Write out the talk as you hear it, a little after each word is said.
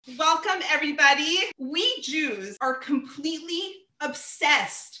Welcome, everybody. We Jews are completely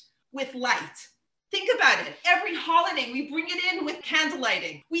obsessed with light. Think about it. Every holiday, we bring it in with candle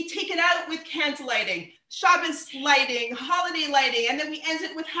lighting. We take it out with candle lighting, Shabbos lighting, holiday lighting, and then we end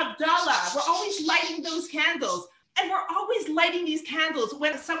it with Havdalah. We're always lighting those candles. And we're always lighting these candles.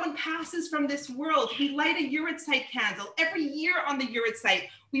 When someone passes from this world, we light a Yahrzeit candle. Every year on the Yahrzeit,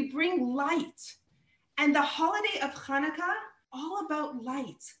 we bring light. And the holiday of Hanukkah, all about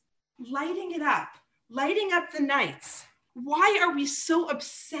light, lighting it up, lighting up the nights. Why are we so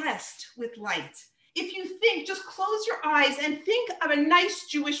obsessed with light? If you think, just close your eyes and think of a nice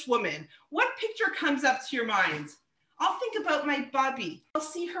Jewish woman. What picture comes up to your mind? I'll think about my Bubby. I'll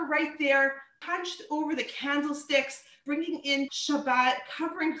see her right there, hunched over the candlesticks, bringing in Shabbat,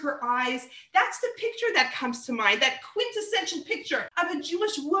 covering her eyes. That's the picture that comes to mind, that quintessential picture of a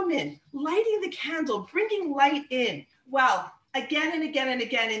Jewish woman lighting the candle, bringing light in. Well, again and again and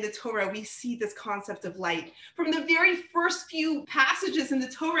again in the Torah, we see this concept of light. From the very first few passages in the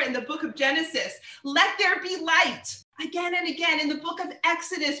Torah, in the book of Genesis, let there be light. Again and again in the book of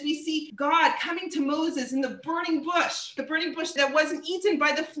Exodus, we see God coming to Moses in the burning bush that wasn't eaten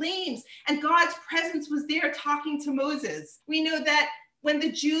by the flames, and God's presence was there talking to Moses. We know that when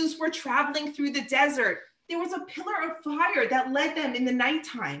the Jews were traveling through the desert, there was a pillar of fire that led them in the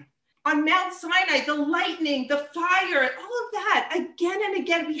nighttime. On Mount Sinai, the lightning, the fire, all of that, again and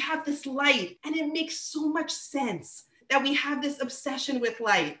again, we have this light, and it makes so much sense that we have this obsession with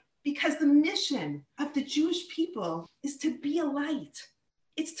light. Because the mission of the Jewish people is to be a light.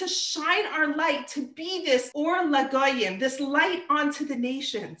 It's to shine our light, to be this or lagoyim, this light onto the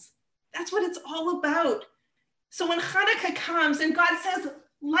nations. That's what it's all about. So when Hanukkah comes and God says,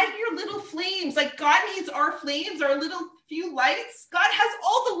 light your little flames, like God needs our flames, our little few lights. God has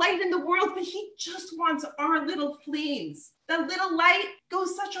all the light in the world, but he just wants our little flames. That little light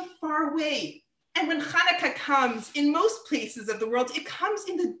goes such a far way. And when Hanukkah comes, in most places of the world, it comes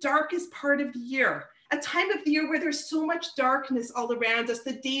in the darkest part of the year, a time of the year where there's so much darkness all around us.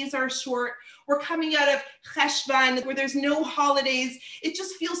 The days are short. We're coming out of Cheshvan, where there's no holidays. It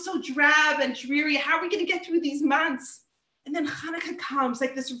just feels so drab and dreary. How are we going to get through these months? And then Hanukkah comes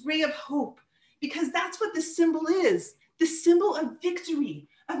like this ray of hope, because that's what the symbol is, the symbol of victory,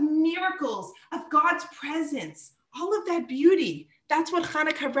 of miracles, of God's presence, all of that beauty. That's what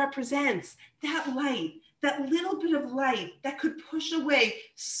Hanukkah represents, that light, that little bit of light that could push away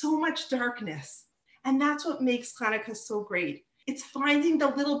so much darkness. And that's what makes Hanukkah so great. It's finding the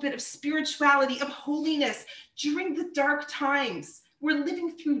little bit of spirituality, of holiness during the dark times. We're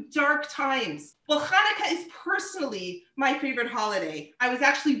living through dark times. Well, Hanukkah is personally my favorite holiday. I was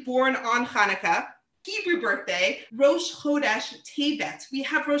actually born on Hanukkah. Hebrew birthday, Rosh Chodesh Tevet. We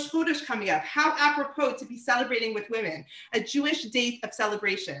have Rosh Chodesh coming up. How apropos to be celebrating with women, a Jewish date of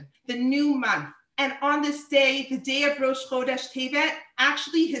celebration, the new month. And on this day, the day of Rosh Chodesh Tevet,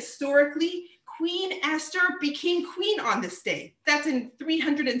 actually historically, Queen Esther became queen on this day. That's in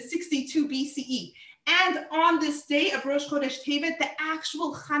 362 BCE. And on this day of Rosh Chodesh Tevet, the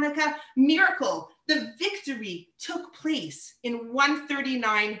actual Hanukkah miracle, the victory took place in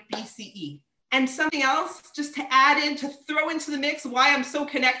 139 BCE. And something else, just to add in, to throw into the mix why I'm so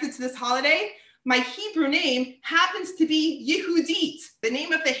connected to this holiday, my Hebrew name happens to be Yehudit, the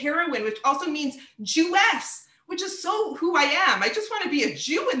name of the heroine, which also means Jewess, which is so who I am. I just want to be a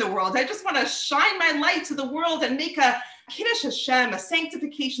Jew in the world. I just want to shine my light to the world and make a Kiddush Hashem, a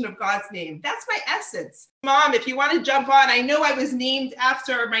sanctification of God's name. That's my essence. Mom, if you want to jump on, I know I was named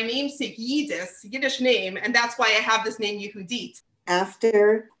after my namesake Yiddish name, and that's why I have this name Yehudit.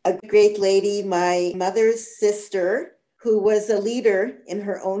 After a great lady, my mother's sister, who was a leader in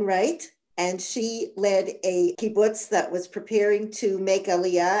her own right, and she led a kibbutz that was preparing to make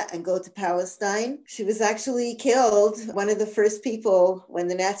Aliyah and go to Palestine. She was actually killed, one of the first people when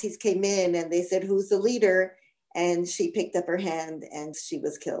the Nazis came in and they said, who's the leader? And she picked up her hand and she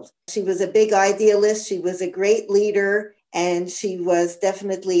was killed. She was a big idealist. She was a great leader, and she was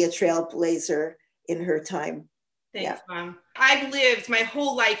definitely a trailblazer in her time. Thanks, Mom. I've lived my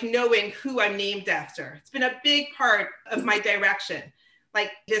whole life knowing who I'm named after. It's been a big part of my direction.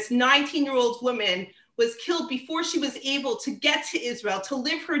 Like, this 19-year-old woman was killed before she was able to get to Israel, to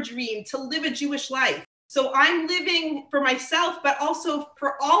live her dream, to live a Jewish life. So I'm living for myself, but also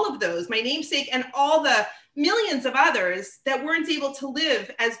for all of those, my namesake and all the millions of others that weren't able to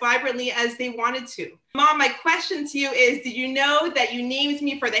live as vibrantly as they wanted to. Mom, my question to you is, did you know that you named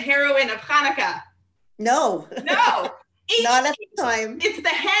me for the heroine of Hanukkah? No. No. Not at the time. It's the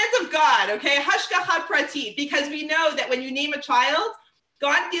hands of God, okay? Hashgacha pratit, because we know that when you name a child,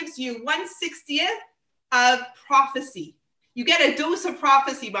 God gives you 1/60th of prophecy. You get a dose of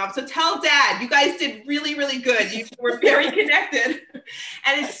prophecy, Mom. So tell Dad, you guys did really, really good. You were very connected.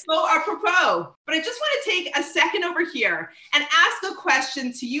 And it's so apropos. But I just want to take a second over here and ask a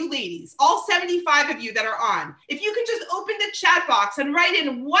question to you ladies, all 75 of you that are on. If you could just open the chat box and write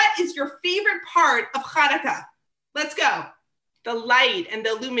in, what is your favorite part of Hanukkah? Let's go. The light and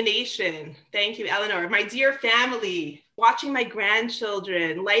the illumination. Thank you, Eleanor. My dear family, watching my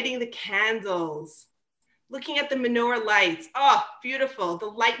grandchildren, lighting the candles, looking at the menorah lights. Oh, beautiful. The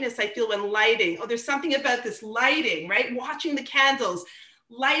lightness I feel when lighting. Oh, there's something about this lighting, right? Watching the candles,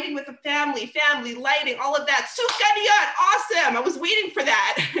 lighting with the family, lighting, all of that. Sukkot, awesome. I was waiting for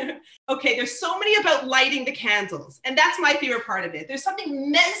that. Okay, there's so many about lighting the candles, and that's my favorite part of it. There's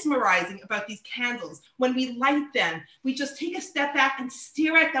something mesmerizing about these candles. When we light them, we just take a step back and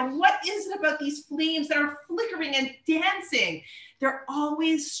stare at them. What is it about these flames that are flickering and dancing? They're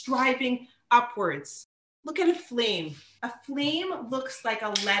always striving upwards. Look at a flame. A flame looks like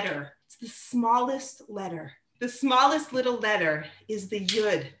a letter. It's the smallest letter. The smallest little letter is the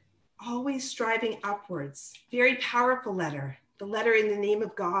Yud, always striving upwards. Very powerful letter, the letter in the name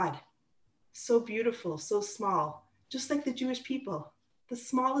of God. So beautiful, so small, just like the Jewish people, the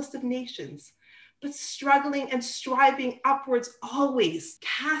smallest of nations, but struggling and striving upwards always,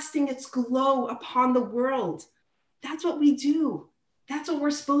 casting its glow upon the world. That's what we do. That's what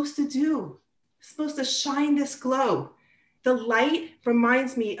we're supposed to do. Supposed to shine this glow. The light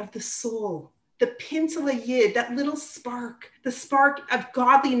reminds me of the soul, the Pintele Yid, that little spark, the spark of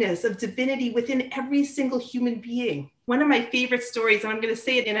godliness, of divinity within every single human being. One of my favorite stories, and I'm going to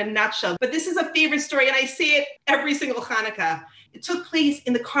say it in a nutshell, but this is a favorite story, and I say it every single Hanukkah. It took place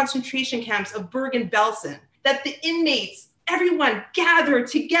in the concentration camps of Bergen-Belsen, that the inmates, everyone gathered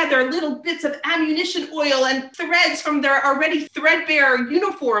together little bits of ammunition oil and threads from their already threadbare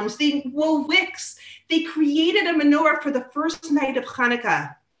uniforms. They wove wicks. They created a menorah for the first night of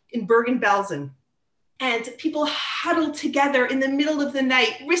Hanukkah in Bergen-Belsen. And people huddled together in the middle of the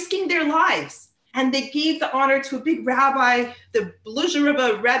night, risking their lives. And they gave the honor to a big rabbi, the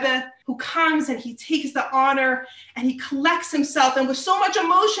Bluzheruba Rebbe, who comes and he takes the honor and he collects himself. And with so much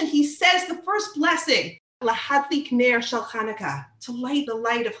emotion, he says the first blessing, Lahadlik ner shel Hanukkah, to light the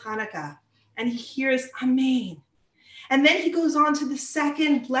light of Hanukkah. And he hears Amen. And then he goes on to the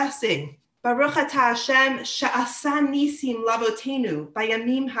second blessing, Baruch atah Hashem she'asa nisim lavotenu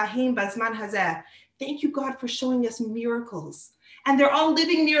bayamim hahim bazman hazeh. Thank you, God, for showing us miracles. And they're all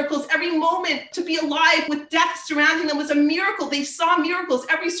living miracles. Every moment to be alive with death surrounding them was a miracle. They saw miracles.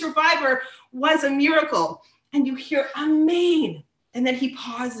 Every survivor was a miracle. And you hear Amen. And then he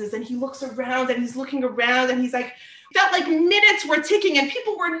pauses and he looks around and he's looking around and he's like, felt like minutes were ticking and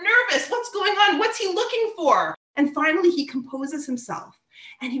people were nervous. What's going on? What's he looking for? And finally, he composes himself.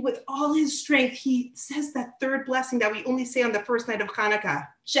 And he, with all his strength, he says that third blessing that we only say on the first night of Hanukkah.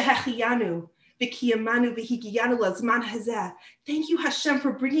 Shehechiyanu. Thank you, Hashem,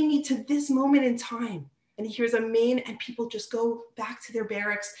 for bringing me to this moment in time. And he hears Amen, and people just go back to their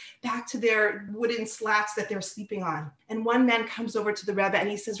barracks, back to their wooden slats that they're sleeping on. And one man comes over to the Rebbe and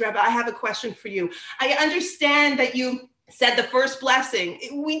he says, Rebbe, I have a question for you. I understand that you said the first blessing.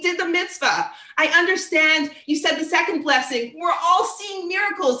 We did the mitzvah. I understand you said the second blessing. We're all seeing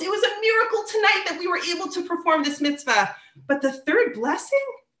miracles. It was a miracle tonight that we were able to perform this mitzvah. But the third blessing?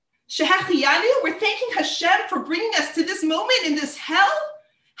 Shehechiyanu, we're thanking Hashem for bringing us to this moment in this hell?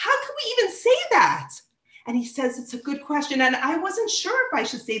 How can we even say that? And he says, it's a good question. And I wasn't sure if I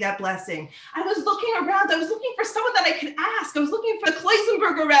should say that blessing. I was looking around. I was looking for someone that I could ask. I was looking for the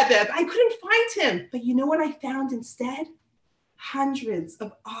Kloisenberger Rebbe. I couldn't find him. But you know what I found instead? Hundreds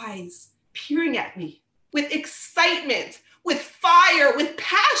of eyes peering at me with excitement, with fire, with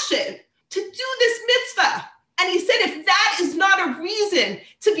passion to do this mitzvah. And he said, if that is not a reason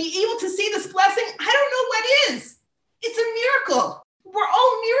to be able to see this blessing, I don't know what is. It's a miracle. We're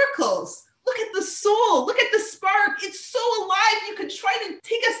all miracles. Look at the soul. Look at the spark. It's so alive. You could try to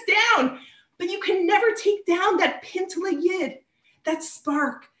take us down, but you can never take down that Pintele Yid, that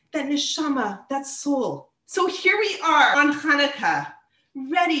spark, that neshama, that soul. So here we are on Hanukkah,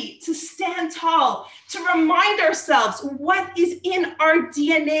 ready to stand tall, to remind ourselves what is in our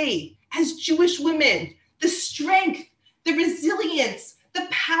DNA as Jewish women. The strength, the resilience, the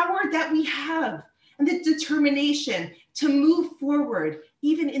power that we have, and the determination to move forward,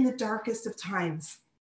 even in the darkest of times.